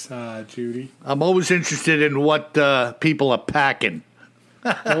us, Judy. I'm always interested in what people are packing.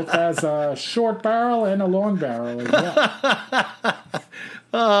 Both has a short barrel and a long barrel as well.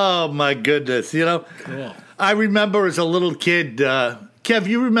 Oh, my goodness. Cool. I remember as a little kid, Kev,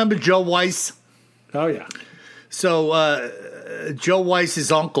 you remember Joe Weiss? Oh, yeah. So Joe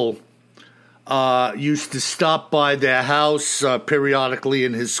Weiss's uncle used to stop by their house periodically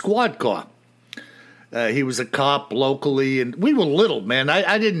in his squad car. He was a cop locally, and we were little, man.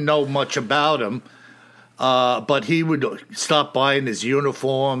 I didn't know much about him, but he would stop by in his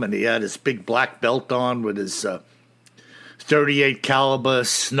uniform, and he had his big black belt on with his 38 caliber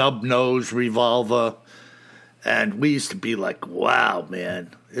snub nose revolver. And we used to be like, wow,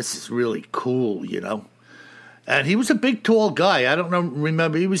 man, this is really cool, And he was a big, tall guy. I don't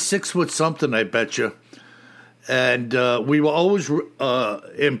remember. He was 6 foot something, I bet you. And we were always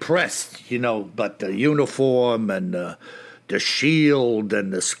impressed, but the uniform and the shield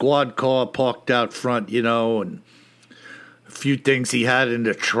and the squad car parked out front, and a few things he had in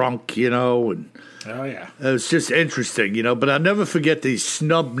the trunk, and oh, yeah. It was just interesting, But I'll never forget the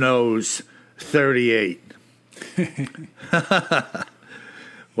snub nose 38.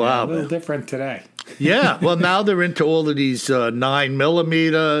 Wow, a little different today. Yeah, well, now they're into all of these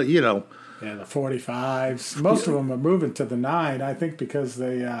 9mm, Yeah, the 45s. Most of them are moving to the 9, I think, because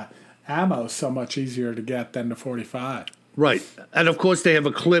the ammo is so much easier to get than the 45. Right, and of course they have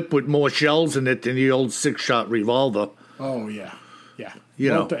a clip with more shells in it than the old 6-shot revolver. Oh yeah.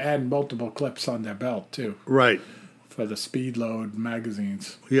 And multiple clips on their belt too. Right. For the speed load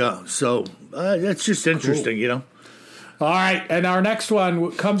magazines. Yeah, so that's just interesting, Cool. All right, and our next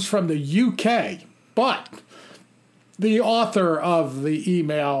one comes from the UK, but the author of the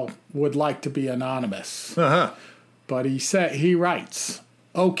email would like to be anonymous. Uh-huh. But he writes,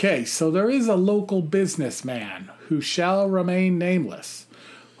 "Okay, so there is a local businessman who shall remain nameless,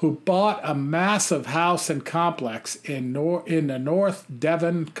 who bought a massive house and complex in the North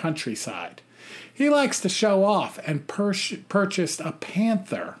Devon countryside. He likes to show off and purchased a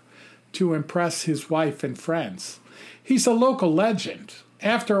panther to impress his wife and friends. He's a local legend.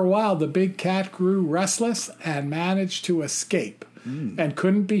 After a while, the big cat grew restless and managed to escape and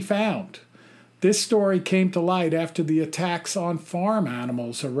couldn't be found. This story came to light after the attacks on farm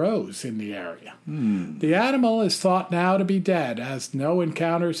animals arose in the area. The animal is thought now to be dead, as no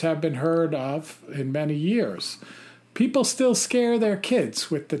encounters have been heard of in many years. People still scare their kids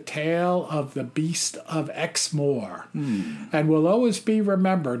with the tale of the Beast of Exmoor, and will always be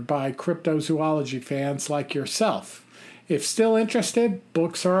remembered by cryptozoology fans like yourself. If still interested,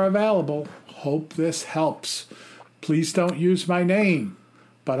 books are available. Hope this helps. Please don't use my name,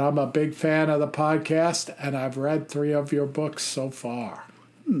 but I'm a big fan of the podcast, and I've read 3 of your books so far."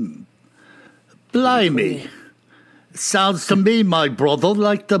 Blimey. Sounds to me, my brother,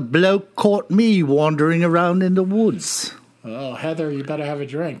 like the bloke caught me wandering around in the woods. Oh, Heather, you better have a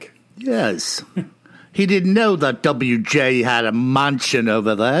drink. Yes. He didn't know that WJ had a mansion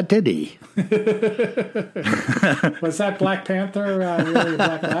over there, did he? Was that Black Panther really a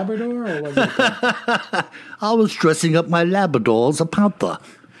Black Labrador, or was it? I was dressing up my Labrador as a panther.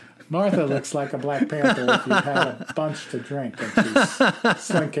 Martha looks like a Black Panther if you've had a bunch to drink and she's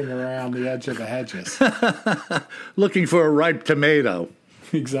slinking around the edge of the hedges. Looking for a ripe tomato.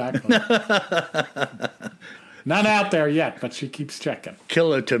 Exactly. Not out there yet, but she keeps checking.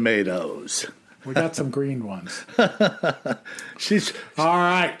 Killer tomatoes. We got some green ones. She's All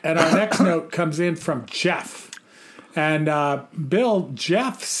right, and our next note comes in from Jeff. And Bill,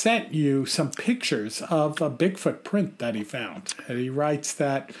 Jeff sent you some pictures of a Bigfoot print that he found. And he writes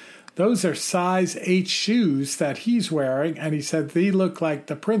that those are size 8 shoes that he's wearing. And he said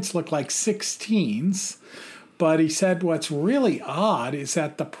the prints look like 16s. But he said what's really odd is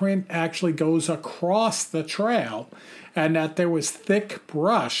that the print actually goes across the trail and that there was thick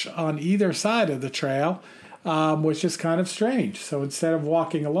brush on either side of the trail, which is kind of strange. So instead of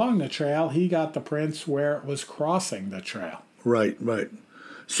walking along the trail, he got the prints where it was crossing the trail. right.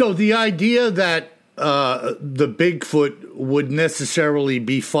 So the idea that the Bigfoot would necessarily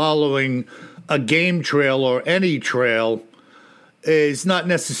be following a game trail or any trail is not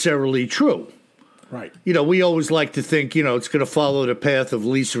necessarily true. Right. You know, we always like to think, it's going to follow the path of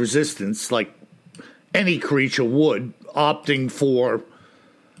least resistance, like any creature would, opting for,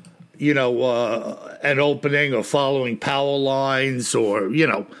 an opening or following power lines or,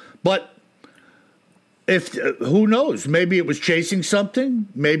 But who knows? Maybe it was chasing something.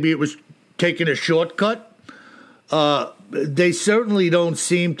 Maybe it was taking a shortcut. They certainly don't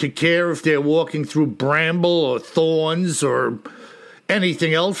seem to care if they're walking through bramble or thorns or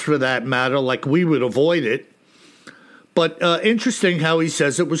anything else for that matter, like we would avoid it. But interesting how he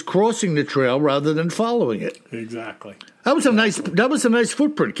says it was crossing the trail rather than following it. Exactly. That was a nice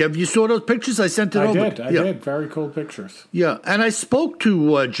footprint, Kev. You saw those pictures? I sent it over. I did. Very cool pictures. Yeah, and I spoke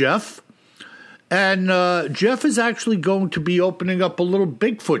to Jeff, and Jeff is actually going to be opening up a little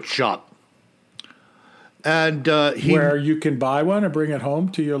Bigfoot shop. And where you can buy one and bring it home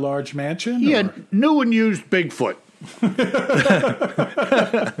to your large mansion? Yeah, new and used Bigfoot.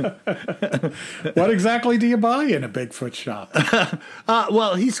 What exactly do you buy in a Bigfoot shop?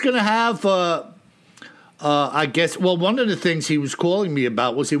 Well, he's going to have, I guess, one of the things he was calling me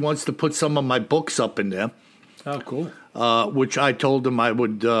about was he wants to put some of my books up in there. Oh, cool. Which I told him I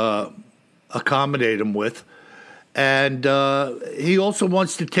would accommodate him with. And he also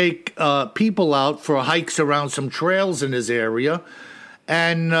wants to take people out for hikes around some trails in his area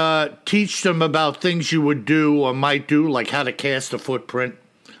and teach them about things you would do or might do, like how to cast a footprint.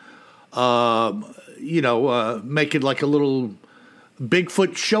 Make it like a little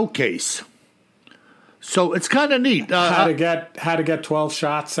Bigfoot showcase. So it's kind of neat. How to get 12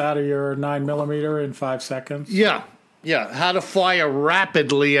 shots out of your 9mm in 5 seconds? Yeah. How to fire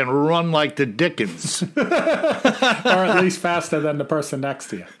rapidly and run like the Dickens. Or at least faster than the person next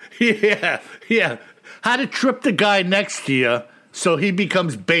to you. Yeah. How to trip the guy next to you so he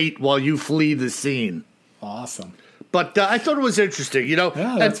becomes bait while you flee the scene. Awesome. But I thought it was interesting, Yeah,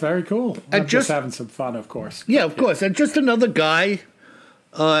 that's very cool. And I'm just having some fun, of course. Yeah, of course. And just another guy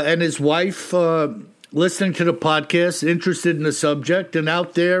and his wife listening to the podcast, interested in the subject, and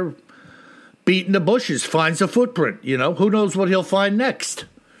out there beating the bushes, finds a footprint. Who knows what he'll find next?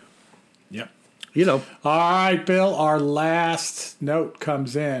 Yep. All right, Bill, our last note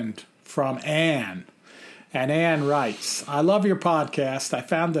comes in from Anne. And Anne writes, I love your podcast. I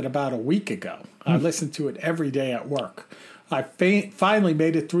found it about a week ago. I listen to it every day at work. I finally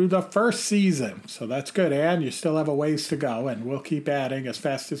made it through the first season. So that's good, Anne. You still have a ways to go, and we'll keep adding as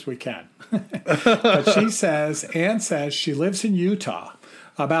fast as we can. But Anne says she lives in Utah,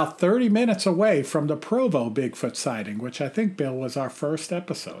 about 30 minutes away from the Provo Bigfoot sighting, which I think, Bill, was our first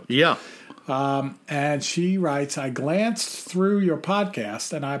episode. Yeah. And she writes, I glanced through your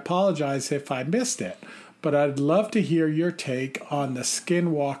podcast, and I apologize if I missed it, but I'd love to hear your take on the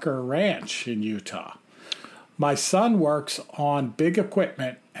Skinwalker Ranch in Utah. My son works on big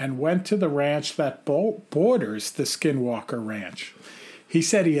equipment and went to the ranch that borders the Skinwalker Ranch. He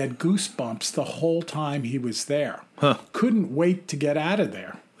said he had goosebumps the whole time he was there. Couldn't wait to get out of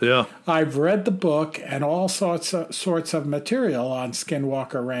there. Yeah. I've read the book and all sorts of material on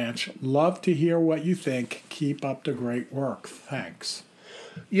Skinwalker Ranch. Love to hear what you think. Keep up the great work. Thanks.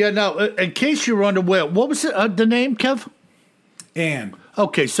 Yeah, now, in case you're unaware, what was the name, Kev? Anne.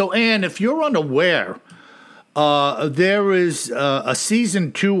 Okay, so Anne, if you're unaware, there is a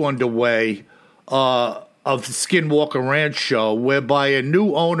season 2 underway of the Skinwalker Ranch show, whereby a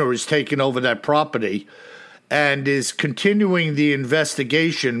new owner is taking over that property and is continuing the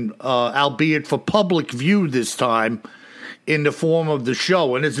investigation, albeit for public view this time, in the form of the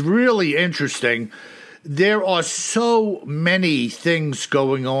show. And it's really interesting. There are so many things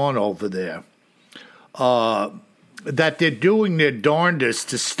going on over there that they're doing their darndest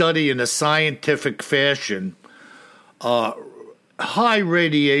to study in a scientific fashion high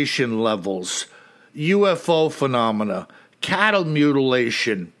radiation levels, UFO phenomena, cattle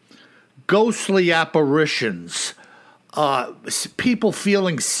mutilation, ghostly apparitions, people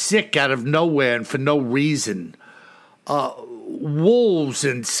feeling sick out of nowhere and for no reason, wolves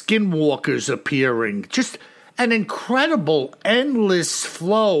and skinwalkers appearing, just an incredible, endless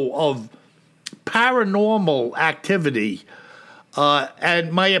flow of paranormal activity.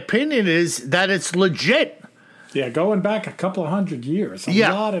 And my opinion is that it's legit. Yeah, going back a couple of 100 years. A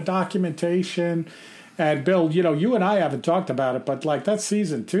lot of documentation. And Bill, you and I haven't talked about it, but like that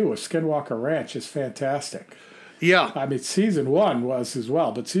season 2 of Skinwalker Ranch is fantastic. Yeah. I mean, season 1 was as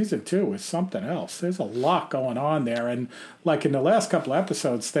well, but season 2 is something else. There's a lot going on there. And like in the last couple of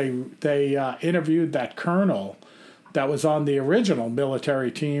episodes, they interviewed that colonel that was on the original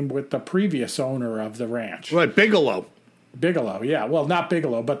military team with the previous owner of the ranch. Right, Bigelow, yeah. Well, not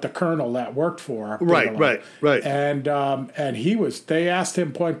Bigelow, but the colonel that worked for Bigelow. Right. And they asked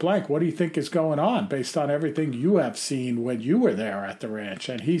him point blank, what do you think is going on based on everything you have seen when you were there at the ranch?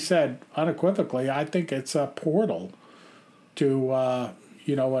 And he said unequivocally, I think it's a portal to,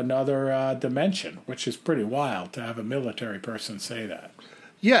 another dimension, which is pretty wild to have a military person say that.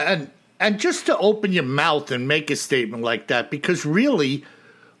 Yeah, and just to open your mouth and make a statement like that, because really,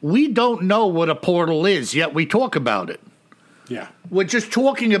 we don't know what a portal is, yet we talk about it. Yeah. We're just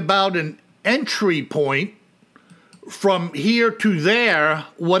talking about an entry point from here to there,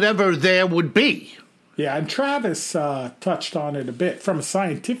 whatever there would be. Yeah, and Travis touched on it a bit from a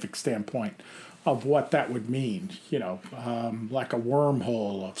scientific standpoint of what that would mean, like a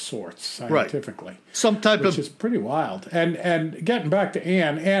wormhole of sorts, scientifically. Right. Which is pretty wild. And getting back to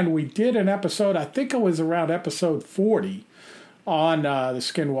Ann, we did an episode, I think it was around episode 40, on the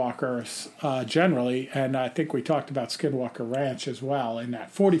Skinwalkers generally, and I think we talked about Skinwalker Ranch as well in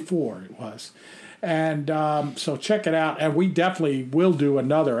that 44 it was. And so check it out, and we definitely will do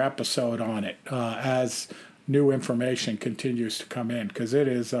another episode on it as new information continues to come in, because it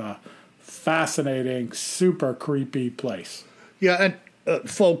is a fascinating, super creepy place. Yeah, and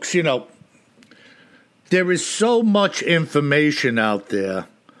folks, there is so much information out there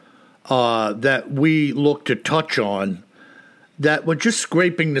that we look to touch on, that we're just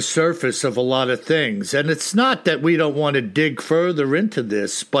scraping the surface of a lot of things. And it's not that we don't want to dig further into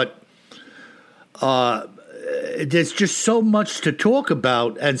this, but there's just so much to talk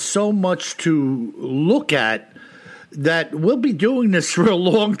about and so much to look at that we'll be doing this for a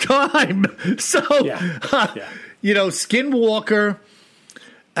long time. So, Skinwalker,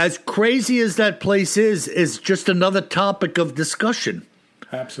 as crazy as that place is just another topic of discussion.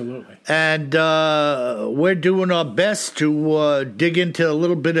 Absolutely. And we're doing our best to dig into a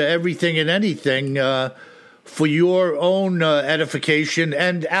little bit of everything and anything for your own edification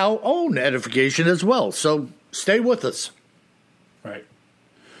and our own edification as well. So stay with us. Right.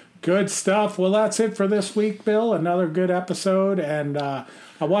 Good stuff. Well, that's it for this week, Bill. Another good episode. And I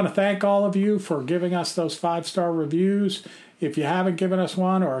want to thank all of you for giving us those 5-star reviews. If you haven't given us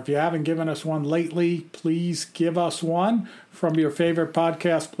one, or if you haven't given us one lately, please give us one from your favorite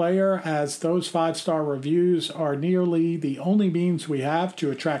podcast player, as those 5-star reviews are nearly the only means we have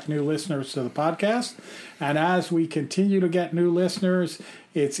to attract new listeners to the podcast. And as we continue to get new listeners,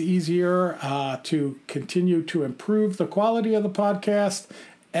 it's easier to continue to improve the quality of the podcast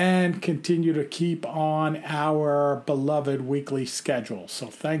and continue to keep on our beloved weekly schedule. So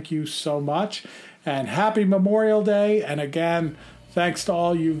thank you so much. And happy Memorial Day. And again, thanks to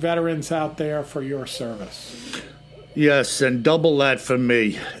all you veterans out there for your service. Yes, and double that for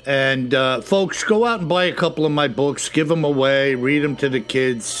me. And folks, go out and buy a couple of my books. Give them away. Read them to the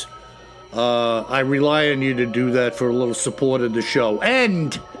kids. I rely on you to do that for a little support of the show.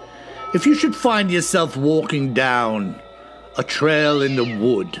 And if you should find yourself walking down a trail in the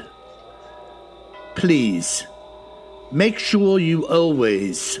wood, please make sure you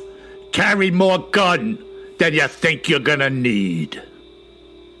always carry more gun than you think you're gonna need.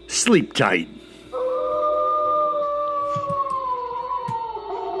 Sleep tight.